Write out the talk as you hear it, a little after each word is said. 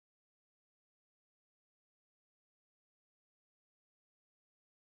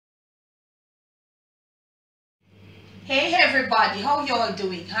Hey everybody, how y'all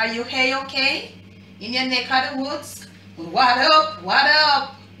doing? Are you okay? In your neck of the woods? What up? What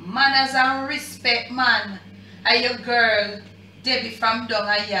up? Manners and respect, man. Are your girl, Debbie from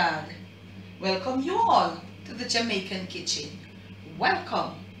Donga Yard. Welcome you all to the Jamaican kitchen.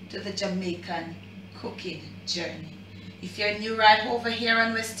 Welcome to the Jamaican cooking journey. If you're new right over here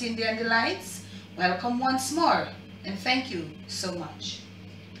on West Indian Delights, welcome once more and thank you so much.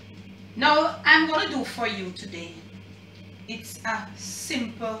 Now I'm going to do for you today, it's a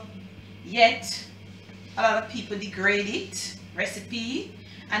simple yet a lot of people degrade it recipe,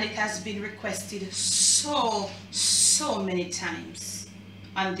 and it has been requested so many times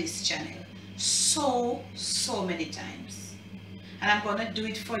on this channel, so many times, and I'm going to do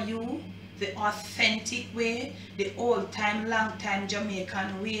it for you the authentic way, the old time, long time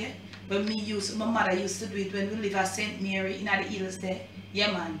Jamaican way. When my mother used to do it when we live at St. Mary in the hills there.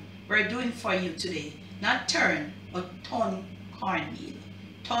 Yeah man, we're doing for you today, not turn, but Tun cornmeal.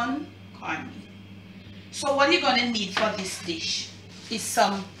 Tun cornmeal. So what you're gonna need for this dish is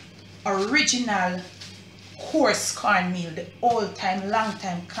some original coarse cornmeal, the old time, long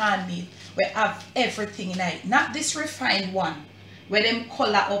time cornmeal, where have everything in it. Not this refined one, where them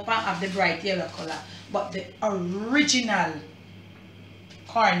color up and have the bright yellow color, but the original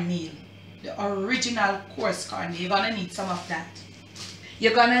cornmeal, the original coarse cornmeal. You're gonna need some of that.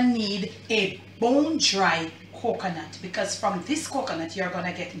 You're gonna need a bone dry coconut, because from this coconut you're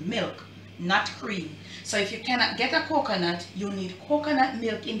gonna get milk, not cream. So if you cannot get a coconut, you need coconut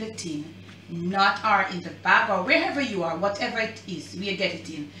milk in the tin, not or in the bag or wherever you are, whatever it is we get it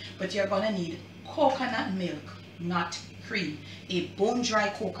in. But you're gonna need coconut milk, not cream. A bone dry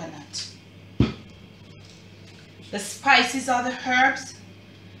coconut. The spices are the herbs,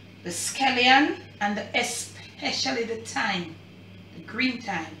 the scallion, and especially the thyme, the green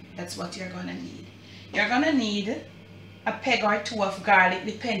thyme. That's what you're gonna need. You're gonna need a peg or two of garlic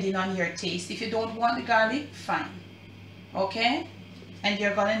depending on your taste. If you don't want the garlic, fine. Okay? And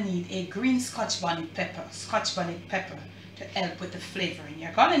you're gonna need a green scotch bonnet pepper to help with the flavoring.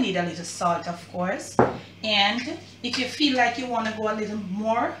 You're gonna need a little salt, of course. And if you feel like you want to go a little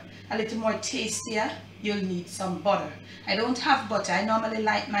more tastier, you'll need some butter. I don't have butter. I normally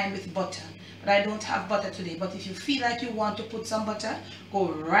like mine with butter, but I don't have butter today. But if you feel like you want to put some butter,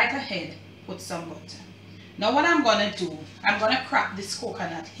 go right ahead, put some butter. Now what I'm gonna do, I'm gonna crack this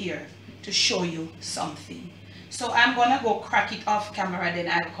coconut here to show you something. So I'm gonna go crack it off camera, then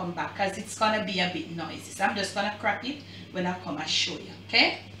I'll come back because it's gonna be a bit noisy. So I'm just gonna crack it when I come and show you,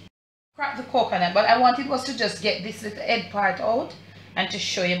 okay? Crack the coconut, but I wanted was to just get this little head part out and to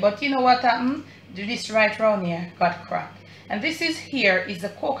show you. But you know what happened? Do this right round here, got cracked. And this is here is the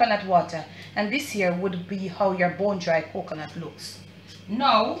coconut water, and this here would be how your bone dry coconut looks.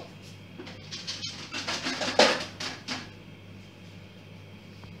 Now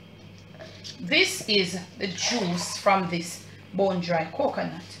this is the juice from this bone dry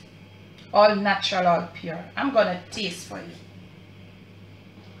coconut, all natural, all pure. I'm gonna taste for you.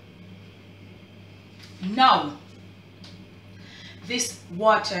 Now this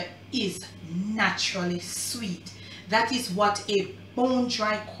water is naturally sweet. That is what a bone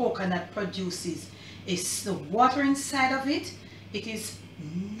dry coconut produces. It's the water inside of it. It is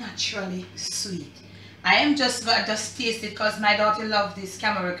naturally sweet. I am just gonna taste it because my daughter loves this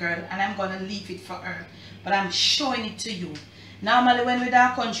camera girl, and I'm gonna leave it for her. But I'm showing it to you. Normally when we're in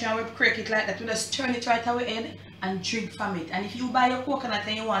our country and we crack it like that, we just turn it right away in and drink from it. And if you buy your coconut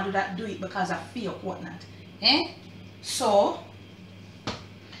and you want to do that, do it because I feel coconut. So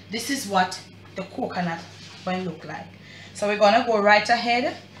this is what the coconut will look like. So we're gonna go right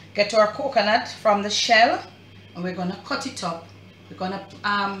ahead, get our coconut from the shell, and we're gonna cut it up. We're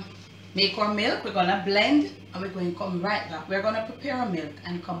gonna make our milk, we're gonna blend, and we're going to come right back. We're gonna prepare our milk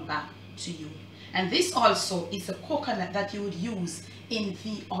and come back to you. And this also is the coconut that you would use in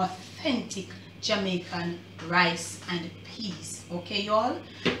the authentic Jamaican rice and peas. Okay y'all?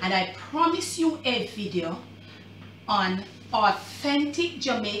 And I promise you a video on authentic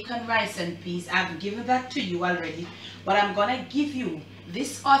Jamaican rice and peas. I've given that to you already, but I'm gonna give you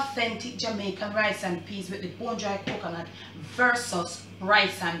this authentic Jamaican rice and peas with the bone dry coconut versus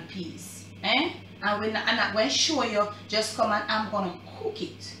rice and peas. And I'm going to show you, just come and I'm going to cook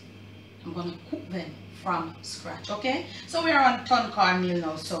it. I'm going to cook them from scratch, okay? So we're on Tun cornmeal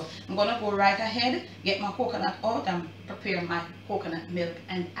now, so I'm going to go right ahead, get my coconut out and prepare my coconut milk,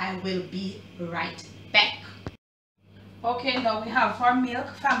 and I will be right back. Okay, now we have our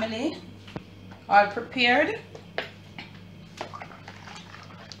milk, family, all prepared.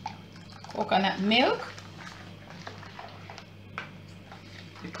 Coconut milk.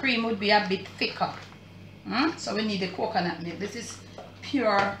 The cream would be a bit thicker. So we need the coconut milk. This is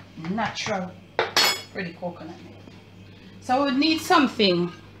pure, natural, pretty coconut milk. So we need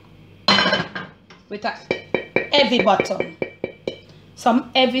something with a heavy bottom.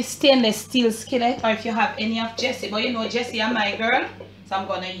 Some heavy stainless steel skillet, or if you have any of Jessie. But you know Jessie are my girl, so I'm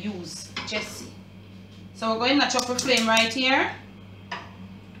going to use Jessie. So we're going to chop a flame right here.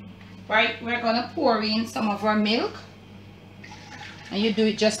 Right, we're going to pour in some of our milk. And you do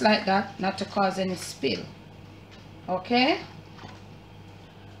it just like that, not to cause any spill. Okay?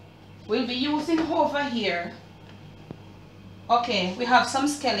 We'll be using over here. Okay, we have some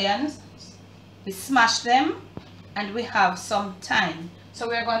scallions. We smash them. And we have some thyme. So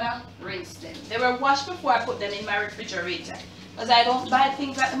we're going to rinse them. They were washed before I put them in my refrigerator. Because I don't buy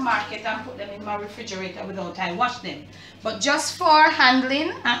things at the market and put them in my refrigerator without I wash them. But just for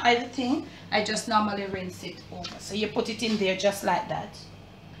handling and everything, I just normally rinse it over. So you put it in there just like that.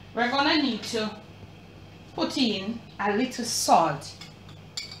 We're going to need to put in a little salt.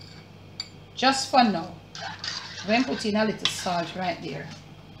 Just for now. We're going to put in a little salt right there.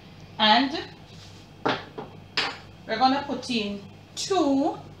 And we're going to put in 2,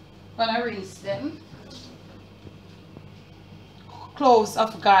 going to rinse them, cloves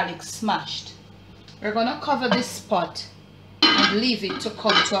of garlic smashed. We're going to cover this pot and leave it to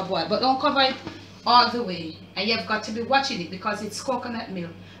come to a boil. But don't cover it all the way. And you've got to be watching it because it's coconut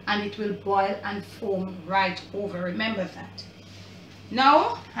milk and it will boil and foam right over. Remember that.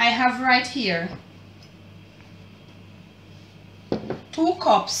 Now I have right here 2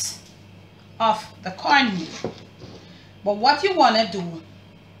 cups of the cornmeal. But what you want to do,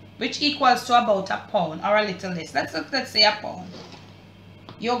 which equals to about a pound or a little less, let's say a pound,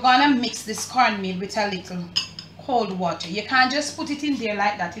 you're gonna mix this cornmeal with a little cold water. You can't just put it in there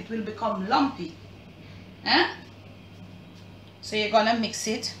like that, it will become lumpy. So you're gonna mix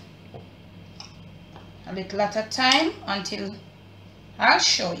it a little at a time until, I'll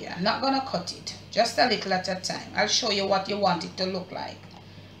show you. I'm not gonna cut it, just a little at a time. I'll show you what you want it to look like.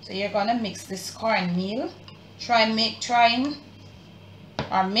 So you're gonna mix this cornmeal.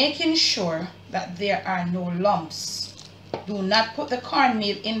 Making sure that there are no lumps. Do not put the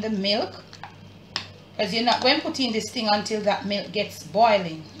cornmeal in the milk, because you're not going to put in this thing until that milk gets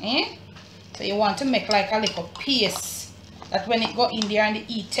boiling. So you want to make like a little paste that when it go in there and the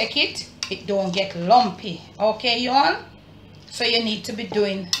heat take it, it don't get lumpy. Okay, y'all? So you need to be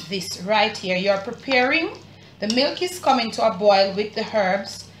doing this right here. You're preparing. The milk is coming to a boil with the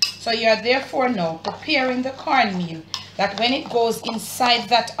herbs. So you're therefore now preparing the cornmeal that when it goes inside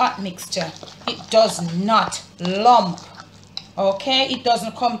that hot mixture, it does not lump. Okay, it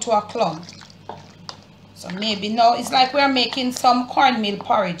doesn't come to a clump. So maybe now it's like we're making some cornmeal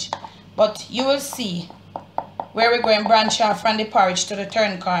porridge, but you will see where we're going to branch off from the porridge to the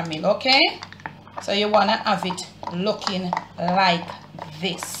Tun Cornmeal. Okay, so you want to have it looking like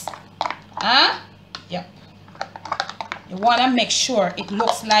this. Yep. You want to make sure it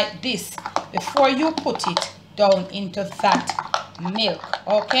looks like this before you put it down into that milk.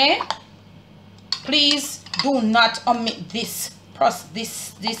 Okay, please do not omit this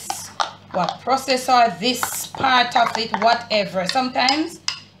process or this part of it, whatever. Sometimes,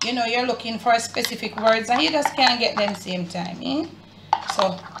 you know, you're looking for specific words and you just can't get them same time.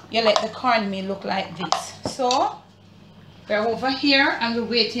 So you let the cornmeal look like this. So we're over here and we're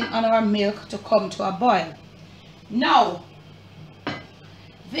waiting on our milk to come to a boil. Now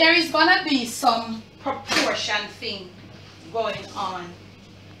there is gonna be some proportion thing going on,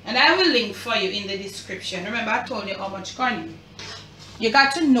 and I will link for you in the description. Remember I told you how much cornmeal you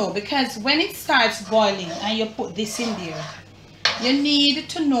got to know, because when it starts boiling and you put this in there, you need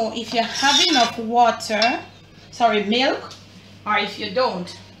to know if you have enough milk, or if you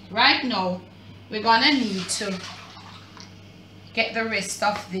don't. Right now we're gonna need to get the rest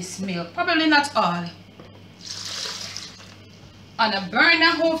of this milk, probably not all, on a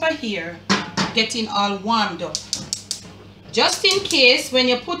burner over here, getting all warmed up, just in case when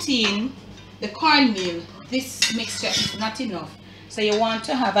you put in the cornmeal this mixture is not enough. So you want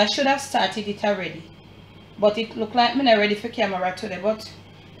to have, I should have started it already, but it looked like I'm not ready for camera today, but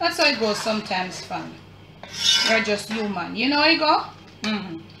that's how it goes sometimes, fam. We're just human, you know how it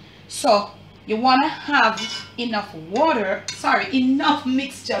go. So you want to have enough enough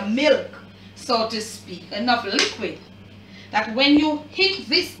mixture, milk, so to speak, enough liquid, that when you hit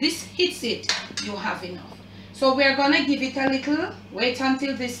this hits it, you have enough. So we're gonna give it a little, wait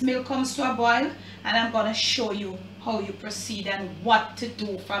until this milk comes to a boil, and I'm gonna show you how you proceed and what to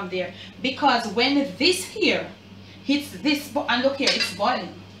do from there. Because when this here hits this, and look here, it's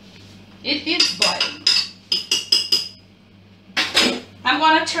boiling. It is boiling. I'm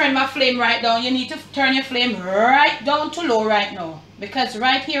going to turn my flame right down. You need to turn your flame right down to low right now. Because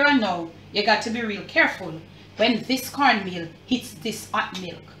right here and now, you got to be real careful when this cornmeal hits this hot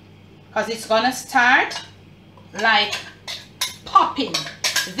milk. Because it's going to start like popping.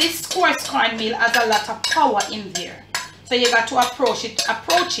 This coarse cornmeal has a lot of power in there. So you got to approach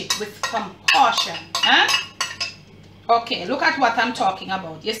it with some caution. Huh? Okay, look at what I'm talking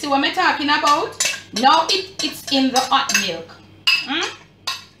about. You see what I'm talking about? Now it's in the hot milk.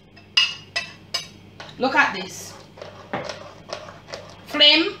 Look at this.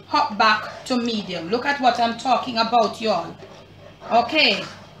 Flame hot back to medium. Look at what I'm talking about, y'all. Okay.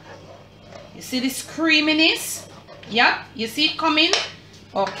 You see this creaminess? Yep. You see it coming?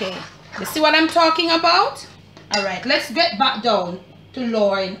 Okay. You see what I'm talking about? Alright, let's get back down to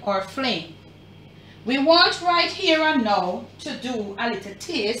lowering our flame. We want right here and now to do a little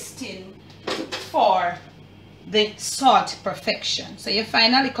tasting for the salt perfection. So you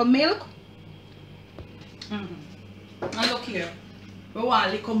find a little milk. Now look here. We want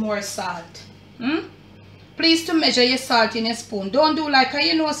a little more salt. Please to measure your salt in your spoon. Don't do like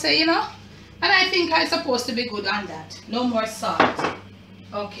I say, And I think I'm supposed to be good on that. No more salt.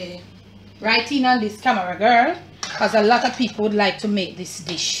 Okay. Right in on this camera, girl. Because a lot of people would like to make this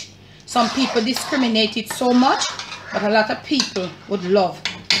dish. Some people discriminate it so much, but a lot of people would love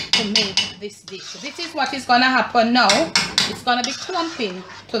to make this dish. This is what is going to happen now. It's going to be clumping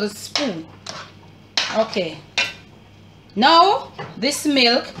to the spoon. Okay. Now, this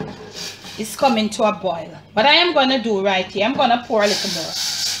milk is coming to a boil. What I am going to do right here, I'm going to pour a little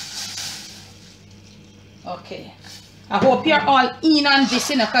more. Okay. I hope you're all in on this,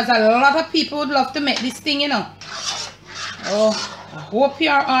 because a lot of people would love to make this thing, Oh, I hope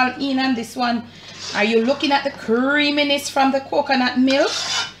you're all in on this one. Are you looking at the creaminess from the coconut milk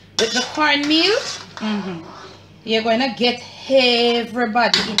with the cornmeal? You're going to get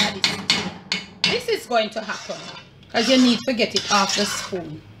everybody in this. This is going to happen because you need to get it off the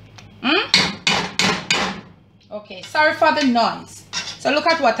spoon. Okay, sorry for the noise. So look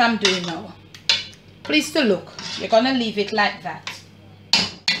at what I'm doing now. Please to look. You're going to leave it like that.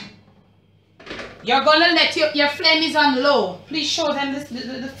 You're going to let your flame is on low. Please show them this.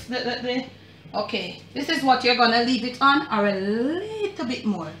 Okay, this is what you're going to leave it on, or a little bit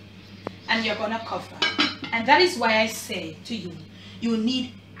more. And you're going to cover. And that is why I say to you, you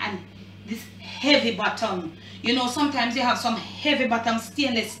need this heavy bottom. Sometimes you have some heavy bottom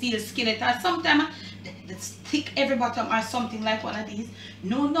stainless steel skillet, or sometimes the thick heavy bottom, or something like one of these.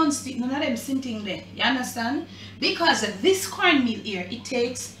 No non-stick, none of them sitting there. You understand? Because this cornmeal here, it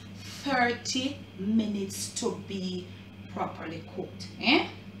takes 30 minutes to be properly cooked.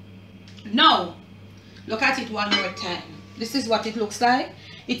 Now, look at it one more time. This is what it looks like.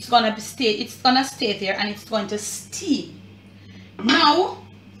 It's gonna stay there, and it's going to steam. Now,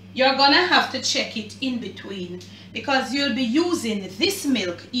 you're gonna have to check it in between, because you'll be using this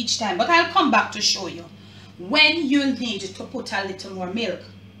milk each time. But I'll come back to show you when you need to put a little more milk.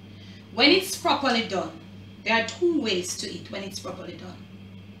 When it's properly done, there are two ways to eat when it's properly done.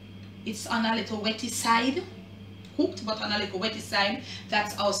 It's on a little wetty side, cooked but on a little wetty side.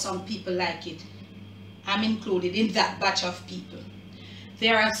 That's how some people like it. I'm included in that batch of people.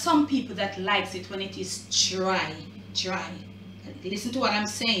 There are some people that likes it when it is dry. Listen to what I'm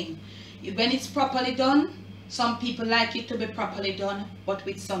saying. When it's properly done, some people like it to be properly done but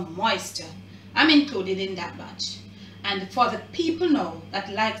with some moisture. I'm included in that batch. And for the people now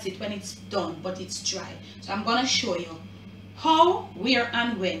that likes it when it's done but it's dry, so I'm going to show you how, where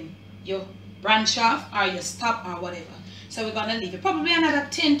and when you branch off or you stop or whatever. So we're going to leave it probably another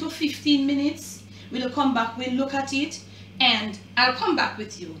 10 to 15 minutes. We'll come back, we'll look at it, and I'll come back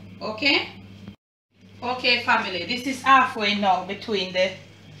with you. Okay? Okay, family, this is halfway now in between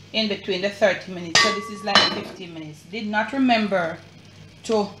the 30 minutes. So this is like 15 minutes. Did not remember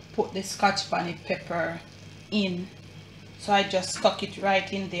to put the Scotch bonnet pepper in, so I just stuck it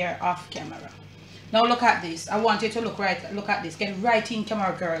right in there off camera. Now look at this. I want you to look at this. Get right in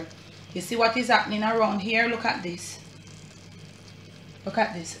camera, girl. You see what is happening around here? Look at this. Look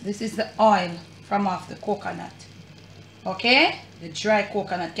at this. This is the oil from off the coconut. Okay? The dry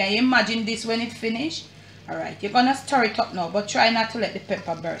coconut. Can you imagine this when it finished? Alright, you're gonna stir it up now, but try not to let the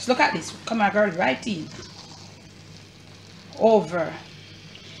pepper burst. Look at this. Come on, girl, right in. Over.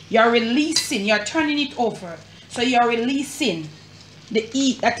 You're releasing, you're turning it over. So you're releasing the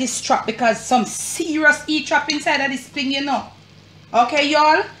heat that is trapped, because some serious heat trapped inside of this thing, Okay,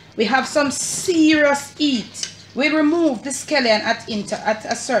 y'all? We have some serious heat. We remove the scallion at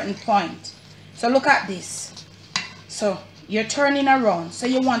a certain point. So look at this. So you're turning around. So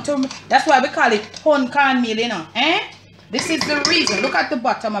you want to, that's why we call it Tun Cornmeal, This is the reason. Look at the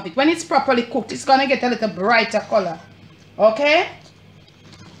bottom of it. When it's properly cooked, it's gonna get a little brighter color. Okay?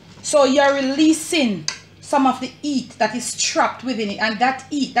 So you're releasing some of the heat that is trapped within it, and that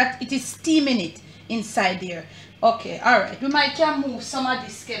heat, that it is steaming it inside there. Okay, alright. We might can move some of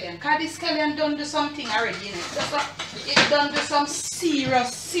this scallion. Because this scallion done do something already, you know. It done do some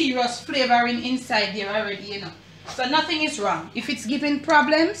serious flavoring inside there already, you know. So nothing is wrong. If it's giving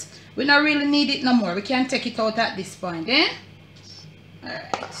problems, we don't really need it no more. We can take it out at this point, eh?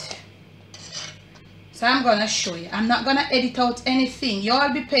 Alright. So I'm gonna show you. I'm not gonna edit out anything. You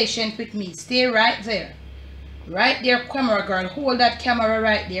all be patient with me. Stay right there. Right there, camera girl. Hold that camera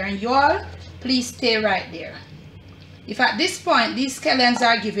right there. And you all, please stay right there. If at this point these scallions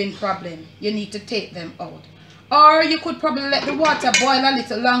are giving problem, you need to take them out. Or you could probably let the water boil a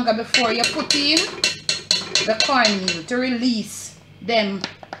little longer before you put in the cornmeal to release them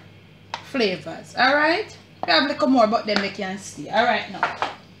flavors. Alright? You have a little more, but then they can see. Alright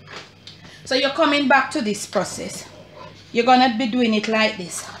now. So you're coming back to this process. You're gonna be doing it like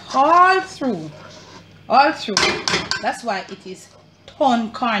this. All through. All through. That's why it is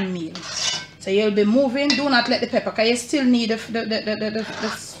Tun cornmeal. So you'll be moving. Do not let the pepper, because you still need the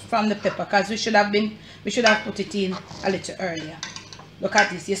from the pepper, because we should have put it in a little earlier. Look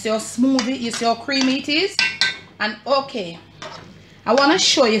at this. You see how smooth it, you see how creamy it is. And okay, I want to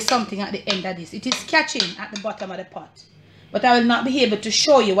show you something at the end of this. It is catching at the bottom of the pot, but I will not be able to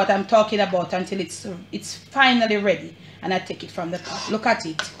show you what I'm talking about until it's finally ready and I take it from the pot. Look at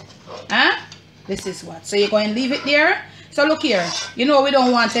it. Huh? This is what. So you're going to leave it there. So look here, you know we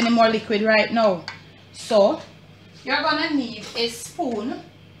don't want any more liquid right now. So you're gonna need a spoon.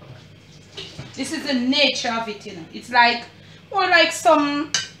 This is the nature of it, you know. It's like more like some,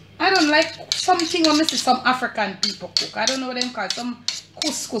 I don't like something when I see some African people cook. I don't know what them call, some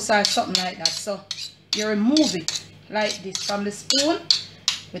couscous or something like that. So you remove it like this from the spoon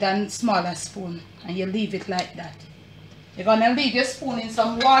with a smaller spoon, and you leave it like that. You're gonna leave your spoon in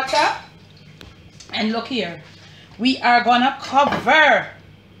some water, and look here. We are gonna cover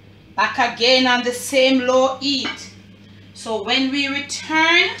back again on the same low heat. So when we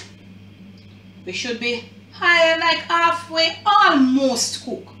return, we should be higher, like halfway, almost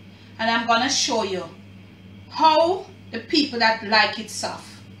cooked. And I'm gonna show you how the people that like it soft,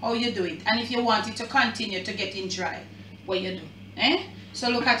 how you do it. And if you want it to continue to getting dry, what you do. Eh? So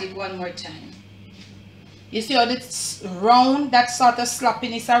look at it one more time. You see how it's round, that sort of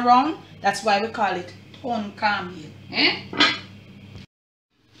sloppiness around? That's why we call it Tun cornmeal. Eh?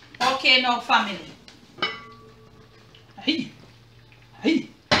 Okay, now family. Hey.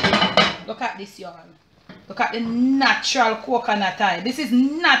 Look at this, y'all. Look at the natural coconut oil. This is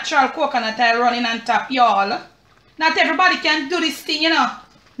natural coconut oil running on top, y'all. Not everybody can do this thing, you know.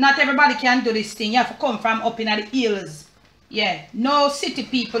 Not everybody can do this thing. You have to come from up in the hills. Yeah. No city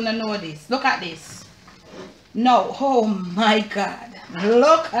people don't know this. Look at this. No. Oh my God.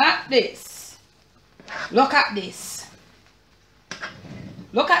 Look at this. Look at this.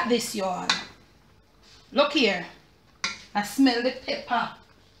 Look at this, y'all. Look here. I smell the pepper.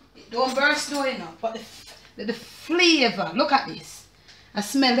 It don't burst though, you know, but the flavor. Look at this. I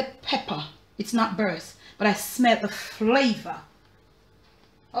smell the pepper. It's not burst, but I smell the flavor.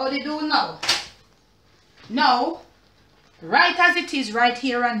 How they do now? Now, right as it is right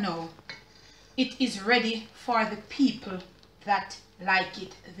here and now, it is ready for the people that like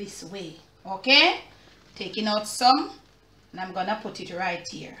it this way. Okay? Taking out some, and I'm gonna put it right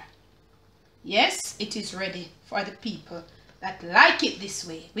here. Yes, it is ready for the people that like it this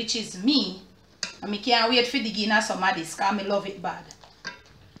way, which is me. And I can't wait for the in some of this, because I love it bad.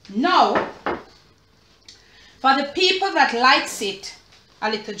 Now, for the people that likes it a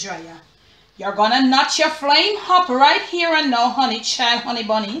little drier, you're gonna notch your flame up right here and now, honey child, honey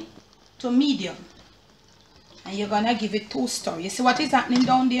bunny, to medium. And you're gonna give it 2 stir. You see what is happening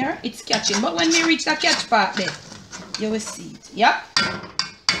down there? It's catching. But when we reach the catch part there, you will see it. Yep.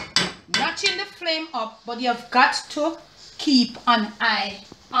 Notching the flame up, but you've got to keep an eye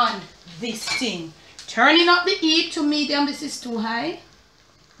on this thing. Turning up the heat to medium. This is too high.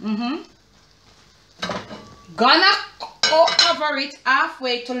 Gonna cover it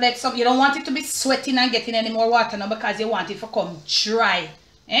halfway to let some. You don't want it to be sweating and getting any more water now, because you want it to come dry.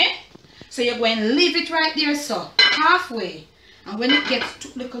 Eh? So you're going to leave it right there, so halfway, and when it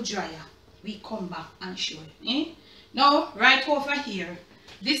gets a little drier, we come back and show you. Eh? Now, right over here,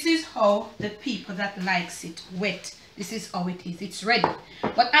 this is how the people that likes it wet. This is how it is. It's ready.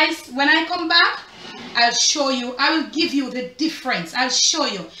 But when I come back, I'll show you. I will give you the difference. I'll show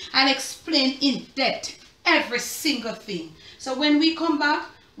you. I'll explain in depth every single thing. So when we come back,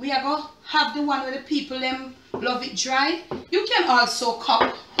 we are going to have the one where the people them love it dry. You can also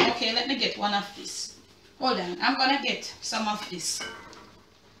cup. Okay, let me get one of this. Hold on, I'm going to get some of this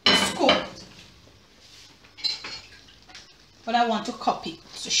scoop. But I want to cup it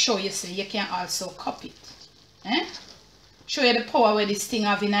to show you, so you can also cup it. Eh? Show you the power where this thing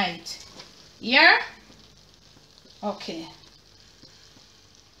have in it. Here? Okay.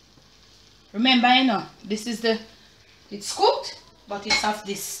 Remember, you know, this is it's scooped, but it's of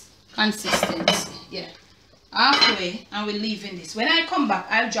this consistency. Yeah. Halfway, and we're leaving this. When I come back,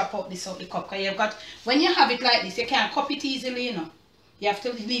 I'll drop out this out the cup. Because you've got, when you have it like this, you can't cup it easily, you know. You have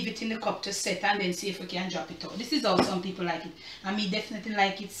to leave it in the cup to set and then see if we can drop it out. This is how some people like it. And me definitely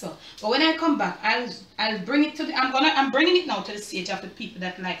like it so. But when I come back, I'll bring it to the, I'm bringing it now to the stage of the people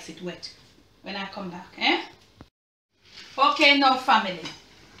that likes it wet. When I come back, eh? Okay, now family.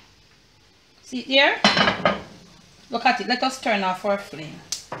 See it there? Look at it. Let us turn off our flame.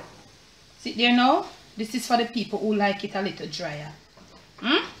 See it there now? This is for the people who like it a little drier.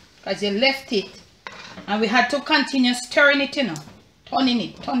 Because you left it. And we had to continue stirring it, you know. Turning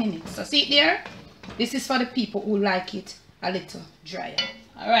it. So see it there? This is for the people who like it a little drier.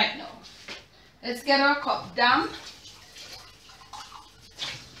 Alright now. Let's get our cup down.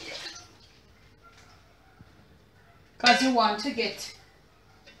 Because you want to get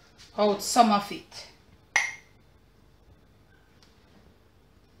out some of it.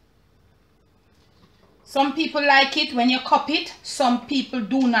 Some people like it when you cup it. Some people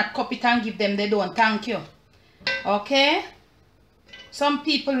do not cup it and give them, they don't thank you. Okay? Some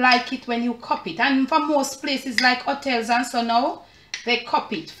people like it when you cup it. And for most places like hotels and so now, they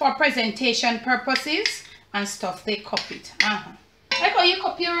cup it. For presentation purposes and stuff, they cup it. Like how you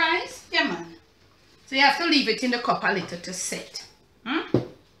cup your rice? Yeah, man. So you have to leave it in the cup a little to set.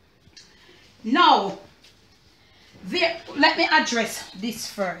 Now, let me address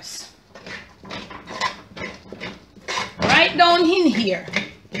this first. Right down in here.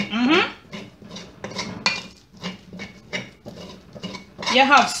 You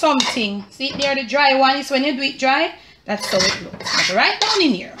have something. See there, the dry one is when you do it dry. That's how it looks. But right down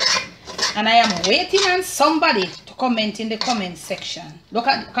in here. And I am waiting on somebody to comment in the comment section. Look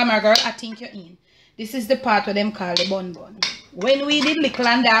at the camera girl, I think you're in. This is the part where them call the bun bun. When we did little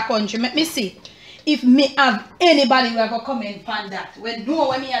and dark country, let me see if me have anybody who ever comment on that. When know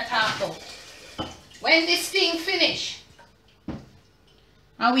when me a talk about. When this thing finish.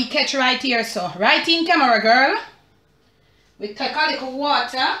 And we catch right here, so. Right in camera girl. We take a little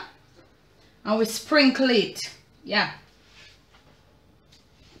water and we sprinkle it. Yeah.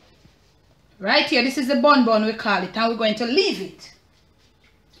 Right here, this is the bun bun we call it, and we're going to leave it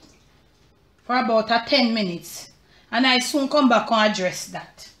for about 10 minutes. And I soon come back and address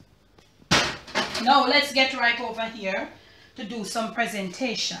that. Now let's get right over here to do some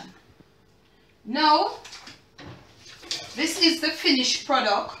presentation. Now, this is the finished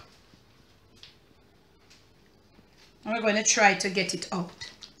product. And we're going to try to get it out.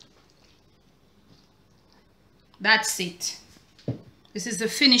 That's it. This is the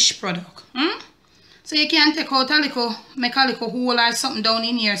finished product. So you can take out a little, make a little hole or something down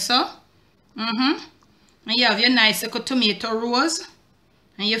in here, so. And you have your nice little tomato rose.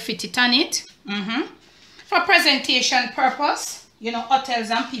 And you fit it on it. For presentation purpose, you know, hotels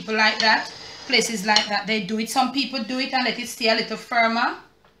and people like that, places like that, they do it. Some people do it and let it stay a little firmer.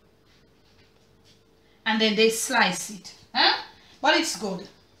 And then they slice it. But it's good.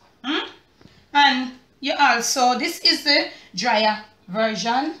 And you also, this is the drier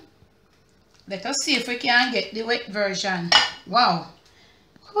version. Let us see if we can get the wet version. Wow.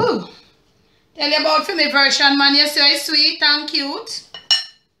 Whew. Tell you about for me version, man. You're so sweet and cute.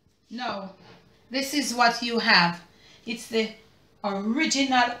 No. This is what you have. It's the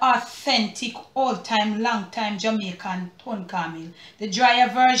original, authentic, old-time, long-time Jamaican Tun Cornmeal. The drier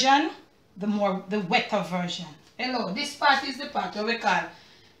version, the wetter version. Hello, this part is the part that we call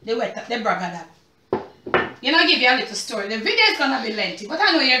the wetter, the bragadab. You know, give you a little story. The video is gonna be lengthy, but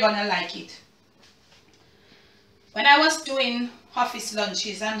I know you're gonna like it. When I was doing office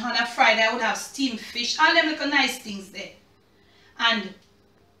lunches and on a Friday I would have steamed fish, all them little nice things there. And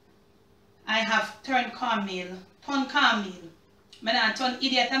I have Tun Cornmeal. Tun Cornmeal. I'm not Tun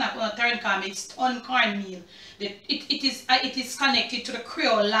idiot and not Tun Cornmeal. It's Tun Cornmeal. It is connected to the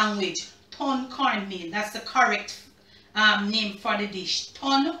Creole language. Tun Cornmeal. That's the correct name for the dish.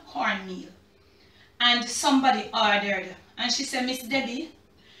 Tun Cornmeal. And somebody ordered. And she said, Miss Debbie,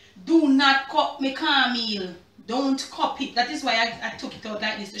 do not cup me cornmeal. Don't cup it. That is why I took it out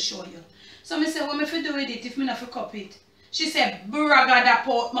like this to show you. So I said, what am I do with it if I not cup it? She said, bragada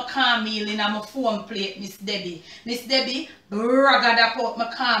pot my cornmeal in my phone plate, Miss Debbie. Miss Debbie, bragada pot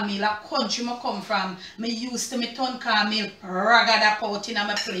my cornmeal. A country I come from. Me used to me Tun Cornmeal, bragada pot in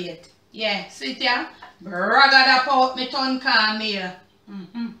my plate. Yeah, see it here? Bragada pot me Tun Cornmeal.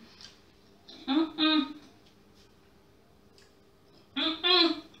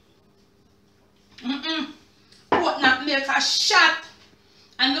 Pot not milk a shot.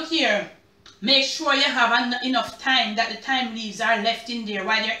 And look here. Make sure you have enough time that the thyme leaves are left in there.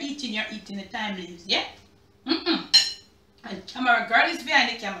 While you're eating the thyme leaves, yeah? And camera girl is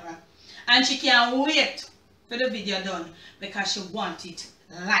behind the camera. And she can't wait for the video done because she wants it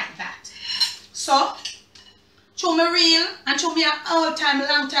like that. So, show me real and show me an all-time,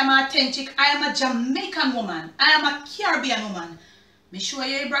 long-time authentic. I am a Jamaican woman. I am a Caribbean woman. Me show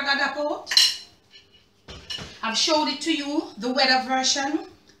you a bragada pot. I've showed it to you, the wetter version,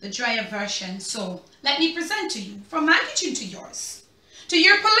 the drier version. So let me present to you from my kitchen to yours, to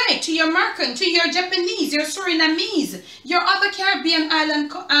your Palais, to your American, to your Japanese, your Surinamese, your other Caribbean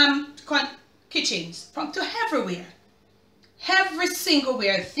island kitchens, from to everywhere, every single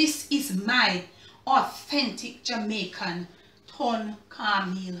where. This is my authentic Jamaican Tun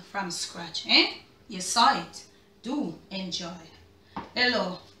Cornmeal from scratch. You saw it. Do enjoy.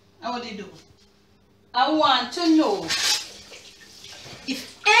 Hello, how do you do? I want to know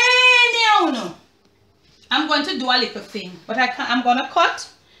if any of you, I'm going to do a little thing, but I'm going to cut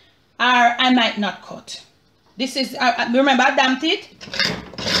or I might not cut. This is, remember I damped it?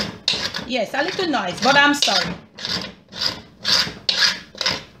 Yes, a little noise, but I'm sorry.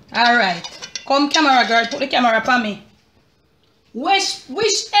 Alright, come camera girl, put the camera upon me. Wish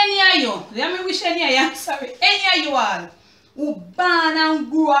any of you, let me wish any of you, I'm sorry, any of you all who born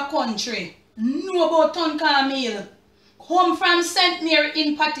and grew a country, know about Tun Cornmeal, come from St. Mary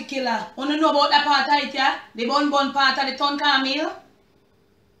in particular. Want to know about that part of it, yeah? The bun part of the Tun Cornmeal.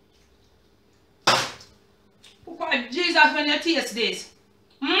 Jesus, when you taste this.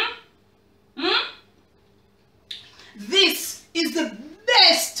 This is the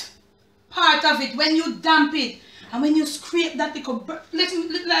best part of it when you damp it. And when you scrape that little,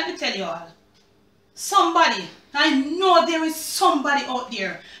 let me tell you all. Somebody, I know there is somebody out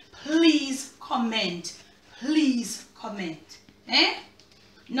there. Please comment. Please comment.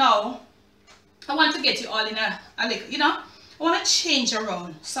 Now, I want to get you all in a little, you know, I want to change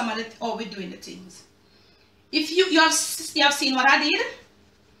around some of the, how we're doing the things. If you have seen what I did,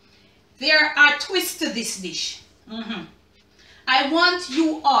 there are twists to this dish. I want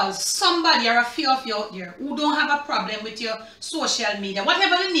you all, somebody or a few of you out there who don't have a problem with your social media,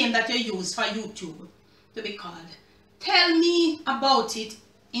 whatever the name that you use for YouTube to be called, tell me about it.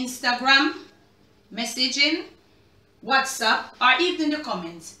 Instagram, messaging, WhatsApp, or even in the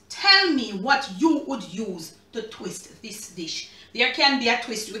comments. Tell me what you would use to twist this dish. There can be a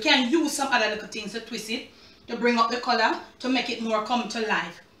twist. We can use some other little things to twist it, to bring up the color, to make it more come to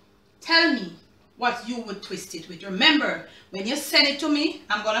life. Tell me what you would twist it with. Remember, when you send it to me,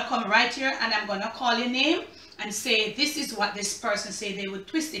 I'm going to come right here and I'm going to call your name and say, this is what this person say they would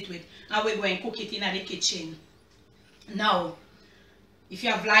twist it with. And we're going to cook it in the kitchen. Now, if you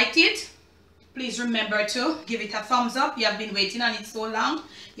have liked it, please remember to give it a thumbs up. You have been waiting on it so long.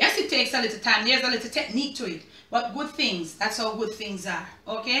 Yes, it takes a little time. There's a little technique to it. But good things, that's how good things are.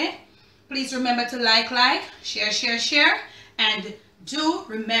 Okay? Please remember to like, share. And do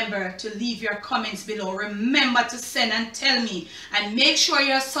remember to leave your comments below. Remember to send and tell me. And make sure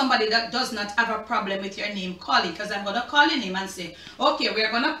you're somebody that does not have a problem with your name. Call it. Because I'm going to call your name and say, okay,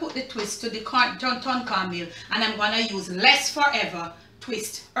 we're going to put the twist to the Tun Cornmeal. And I'm going to use less forever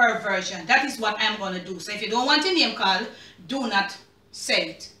twist her version. That is what I'm going to do. So if you don't want your name called, do not say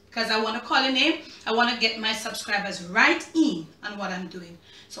it. Because I want to call your name. I want to get my subscribers right in on what I'm doing.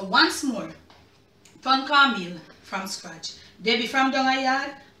 So once more, Tun Cornmeal from scratch. Debbie from down a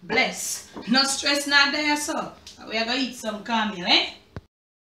yard, bless. No stress, not there, so we are going to eat some cornmeal,